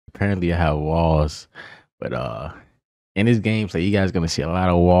apparently I have walls, but in this gameplay, you guys gonna see a lot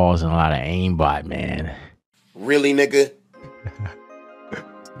of walls and a lot of aimbot, man. Really, nigga?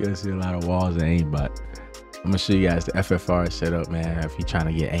 You're gonna see a lot of walls and aimbot. I'm gonna show you guys the FFAR setup, man. If you're trying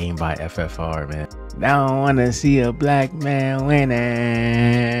to get aimbot FFR, man. Don't wanna see a black man winning.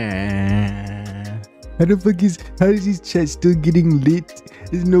 How is his chat still getting lit?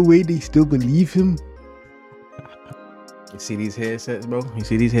 There's no way they still believe him. You see these headsets, bro? You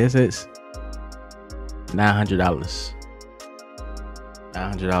see these headsets? $900.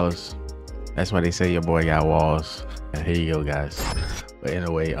 $900. That's why they say your boy got walls. And here you go, guys. But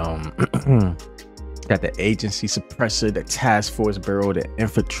anyway, got the agency suppressor, the task force barrel, the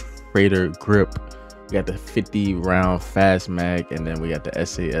infiltrator grip. We got the 50 round fast mag, and then we got the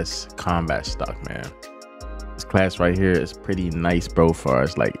SAS combat stock, man. This class right here is pretty nice, bro, as far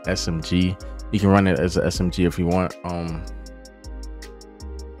as like SMG. You can run it as an SMG if you want.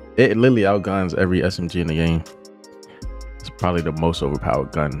 It literally outguns every SMG in the game. It's probably the most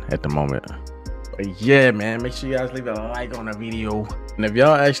overpowered gun at the moment. But yeah, man, make sure you guys leave a like on the video. And if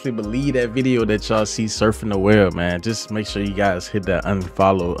y'all actually believe that video that y'all see surfing the web, man, just make sure you guys hit that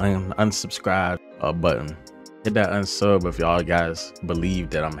unfollow and unsubscribe button. Hit that unsub if y'all guys believe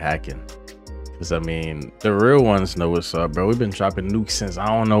that I'm hacking. Because I mean, the real ones know what's up, bro. We've been dropping nukes since I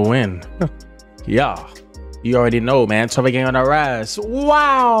don't know when. Yeah, you already know, man. Tourva gang on the rise.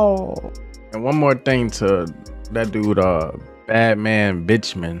 Wow. And one more thing to that dude, bad man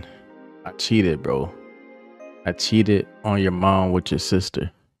bitchman. I cheated, bro. I cheated on your mom with your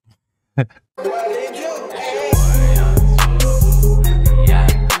sister.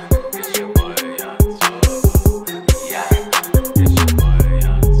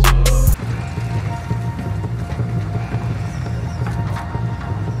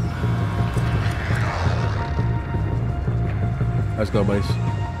 Let's go, boys.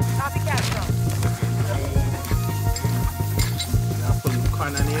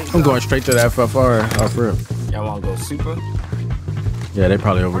 I'm going straight to the FFR. Oh, for real. Y'all want to go super? Yeah, they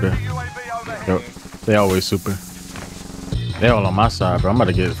probably over there. Yep. They always super. They all on my side, bro. I'm about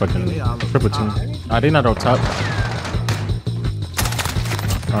to get fucking triple team. Nah, they not on top.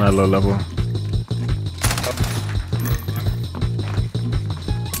 On that low level.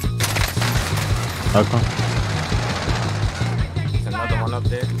 Okay. Another one up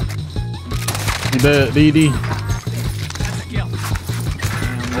there. You bet, DD.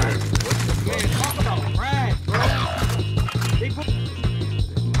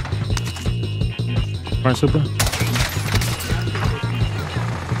 Front super. I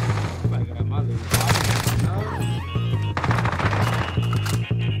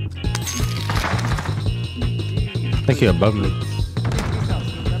think he above me.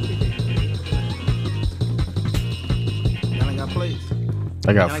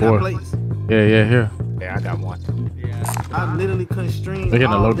 I got 4. Yeah, here. Yeah, I got 1. I literally couldn't stream They're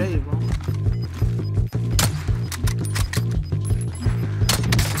getting all a day, bro.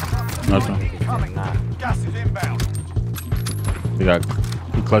 Nothing. Gas is inbound.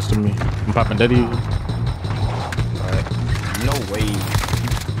 He clutched me. I'm popping daddy. No way.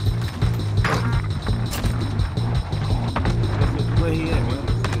 Where he at, bro?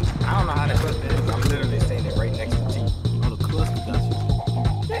 I don't know how to cluster is. I'm literally standing right next to T. Oh, the cluster got you.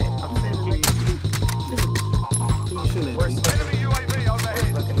 Yeah, I'm standing right Who you shooting at, Where's T? enemy UAV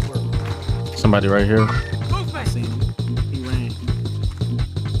overhead? Somebody right here. I seen him. He ran.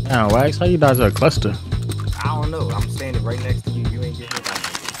 Now, Wax, how you dodge a cluster? I don't know. I'm standing right next to you. You ain't getting hit.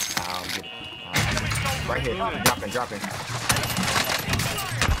 I'll get it. Right here. Dropping.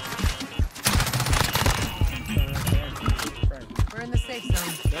 We're in the safe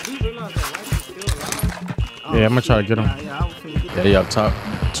zone. Yeah, I'm gonna try to get him. Yeah, I was finna get Yeah, he up top.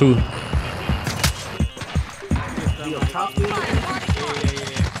 2. he up top there.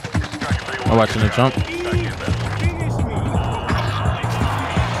 I'm watching the jump.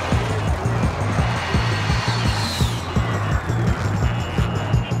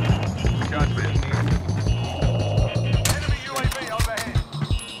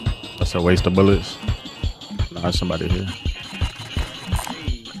 That's a waste of bullets. Nah, there's somebody here.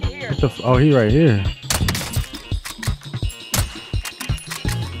 What the oh, he right here.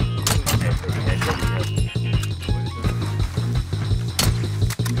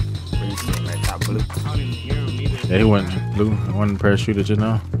 Yeah, he went blue. One parachuted just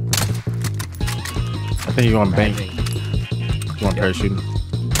now. I think he going bank. He went parachuting.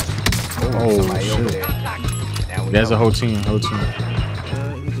 Oh shit. There's a whole team. He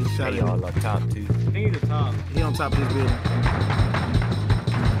just shot They all up top too. He on top of this building.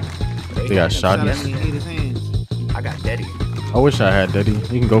 They got shot. Shot at me and hit his hands. I got Daddy. I wish I had Daddy.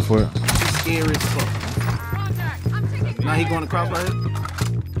 You can go for it. He's scary as fuck. Now he going across right here.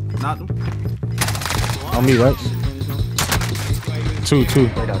 Knocked him. On me, right? Two.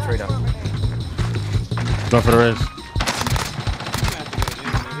 Trade out. Go for the rest.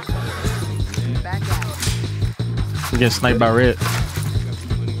 You get sniped by red.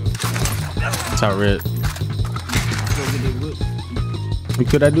 Top red. We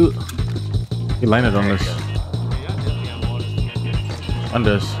could that dude? He landed on us.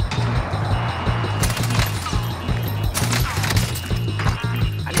 Under us.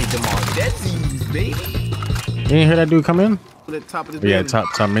 I need them all deadies, baby. You didn't hear that dude come in? The top of the Yeah, building.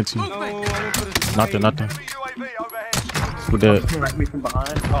 top Minty. Nothing. Who dead?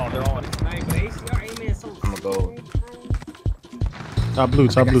 I'ma go. Top blue.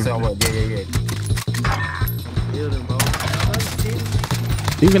 Yeah. Building, bro.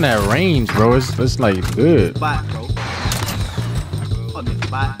 Even at range, bro, it's like good. Bot, bro. Fucking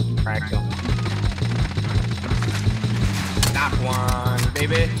bot. Crack them. Knock one,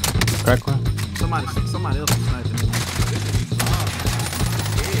 baby. Crack one. Somebody else is sniping him.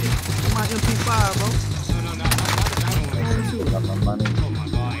 My MP5, bro.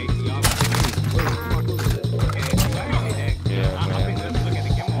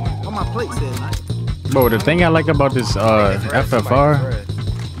 What my plate said, man. Bro, the thing I like about this FFR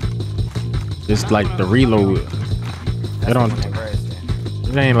is like the reload. It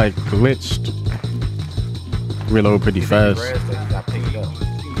ain't like glitched. Reload pretty fast.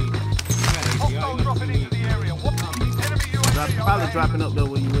 Probably dropping up though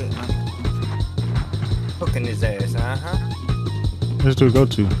where you at, man. Hooking his ass, Let's do a go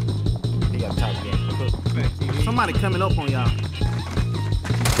to. He got top again. Somebody coming up on y'all.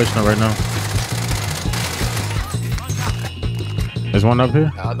 Pushing right now. There's one up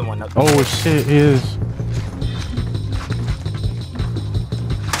here. The other one up. Oh shit, he is.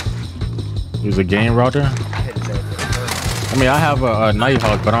 He's a game router. I mean, I have a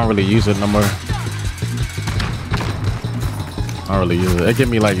Nighthawk, but I don't really use it no more. I don't really use it. It give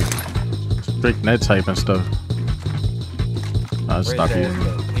me like strict net type and stuff. I'll stop you.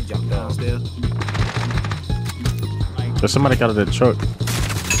 He jumped downstairs. There's somebody got out of the truck.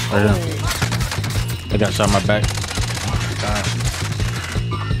 Right here. I got shot in my back.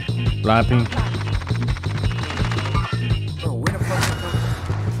 Blind ping. Bro, where the fuck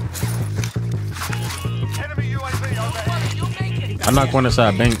I knocked one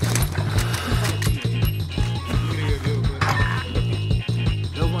inside bank. That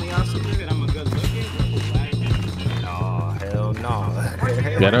was one of y'all sitting? Oh, hell no.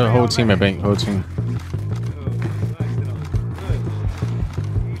 Yeah, the whole team at bank. Whole team.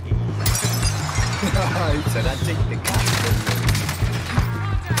 He said, I take the guy.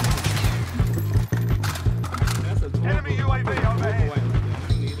 Enemy UAV overhead.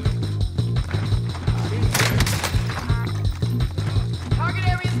 Target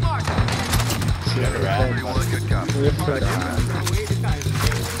area marked.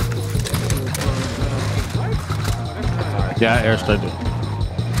 Yeah, I airstriked it.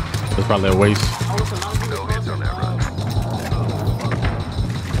 It's probably a waste.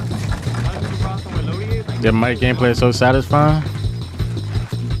 Yeah, my gameplay is so satisfying.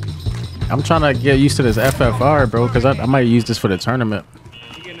 I'm trying to get used to this FFR, bro, because I might use this for the tournament.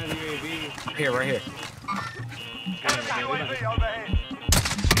 Here, right here.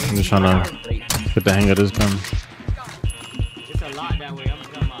 I'm just trying to get the hang of this gun.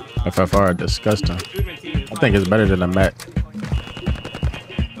 FFR are disgusting. I think it's better than a Mac.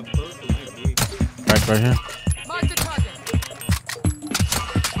 Right here. Mark the target.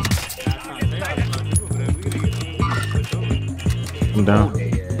 I'm down.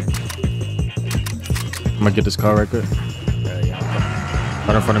 I'm gonna get this car right quick.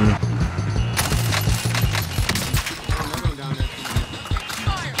 Right in front of me.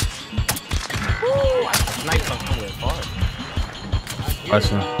 Watch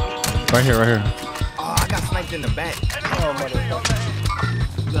him. Right here, right here. Oh, I got sniped in the back. Oh,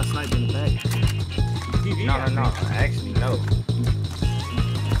 motherfucker. You got sniped in the back. No. Actually, no.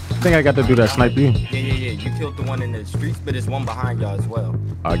 I think I got to do that snipe you. Yeah. You killed the one in the streets, but there's one behind y'all as well.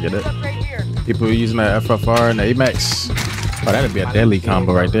 I'll get it. Right here. People using that FFR and the AMAX. Oh, that'd be a deadly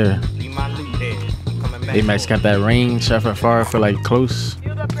combo right there. Leave my loot there. I'm coming back. AMAX got that range. FFR feel like close.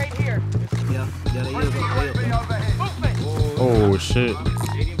 Field upgrade here. Yeah, they is up there. Movement. Oh shit.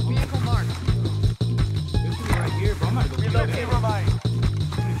 Vehicle marked. Relocate remain.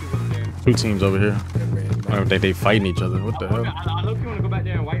 Two teams over here. I don't think they fighting each other. What the hell? I hope you want to go back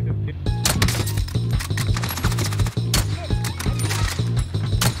there and wipe it.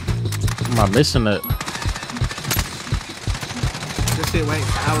 Am I missing it? shit, wait.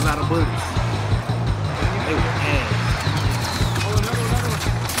 I was out of bullets. They were ass.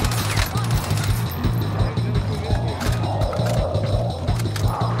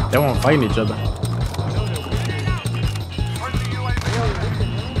 They won't fighting each other.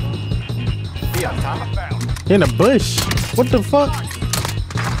 He on top. In the bush. What the fuck?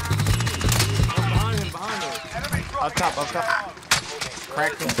 Up top, up top.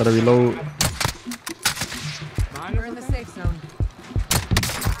 Cracked him. Gotta reload. You're in the safe zone.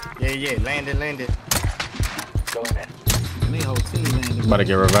 Yeah, yeah, landed. And they whole team landed. About to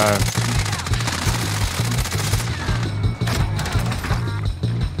get revived.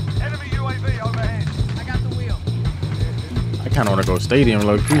 Enemy UAV overhead. I got the wheel. I kind of want to go stadium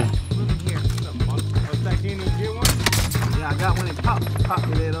low key. Moving here. Yeah, I got one and popped it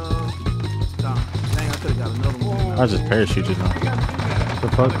at dang, I could have got another one. I just parachuted now. What the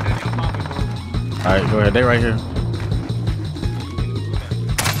fuck? Alright, go ahead. They right here.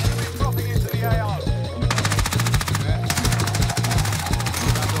 Dropping into the AR.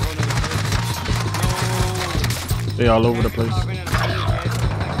 They all over the place.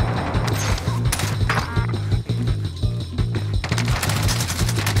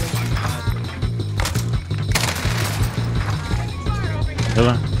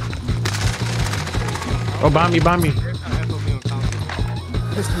 Hello. Oh, behind me, behind me.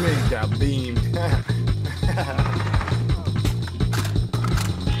 This man got beamed.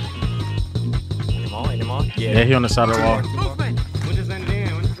 Anymore? Yeah, he on the side of the wall. Movement. When just landed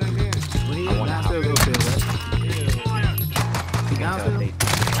in? When just landed in? When he I wanna downstairs upstairs, right? He I downstairs?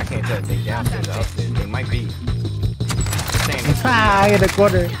 can't tell if they downstairs or upstairs. They might be. Saying it's Ah, in the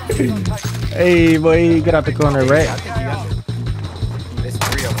corner. Hey, boy, get out the corner, I right? think he got it. There's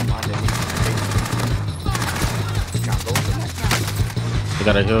 3 of them underneath. Got both of them. They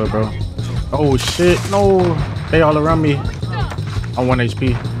got a hill, bro. Oh, shit. No. They all around me. I'm 1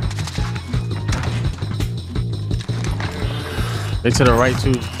 HP. They to the right,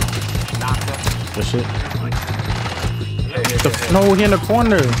 too. Knocked him. Good shit. No, he in the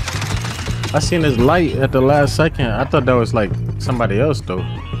corner. I seen his light at the last second. I thought that was like somebody else, though.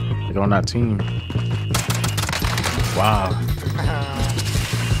 Like on that team. Wow.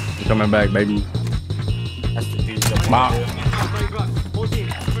 You coming back, baby. That's the dude that Wow. Whole team.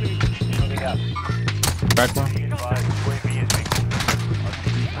 In front of me. Back one.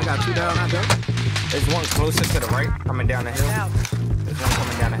 I got 2 down, I go. There's one closer to the right, coming down the hill. There's one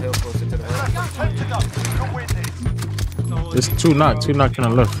coming down the hill closer to the right. Time to go. You'll win this. It's 2 knock on the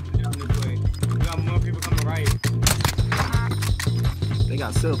left. Down this way. We got more people coming right. They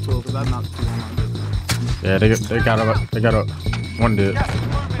got self-tool because I knocked 2 on my business. Yeah, they got up. One did. Gas is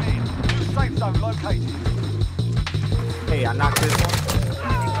moving in. New safe zone located. Hey, I knocked this one.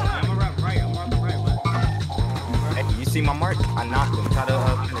 I'm gonna wrap right. I'm wrapping right. Hey, you see my mark? I knocked him. Try to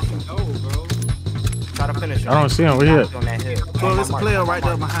finish him. No, bro. Try to finish him. I don't see him. Where he at? On that hill. Well, there's a player right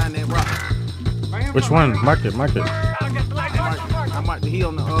there behind that rock. Right here, Which bro. one? Mark it. I marked he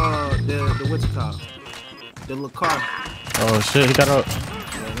on the what's it called? The little car. Oh, shit. He got up. Yeah,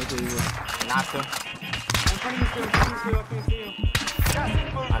 that's what he was. Knocked him. In front of me still. I can't see him. Gas is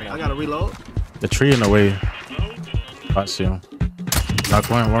moving. I I know. gotta reload. The tree in the way. I see him. Knock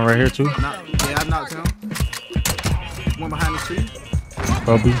one right here, too. Yeah, I knocked him. One behind the tree.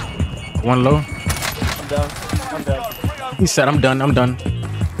 Kobe. One low. He said, I'm done.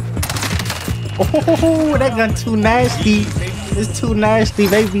 Oh, that gun too nasty. It's too nasty,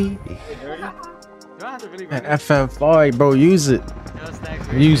 baby. Do I have to really That FFAR, bro, use it.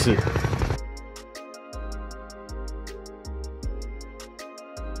 Use it.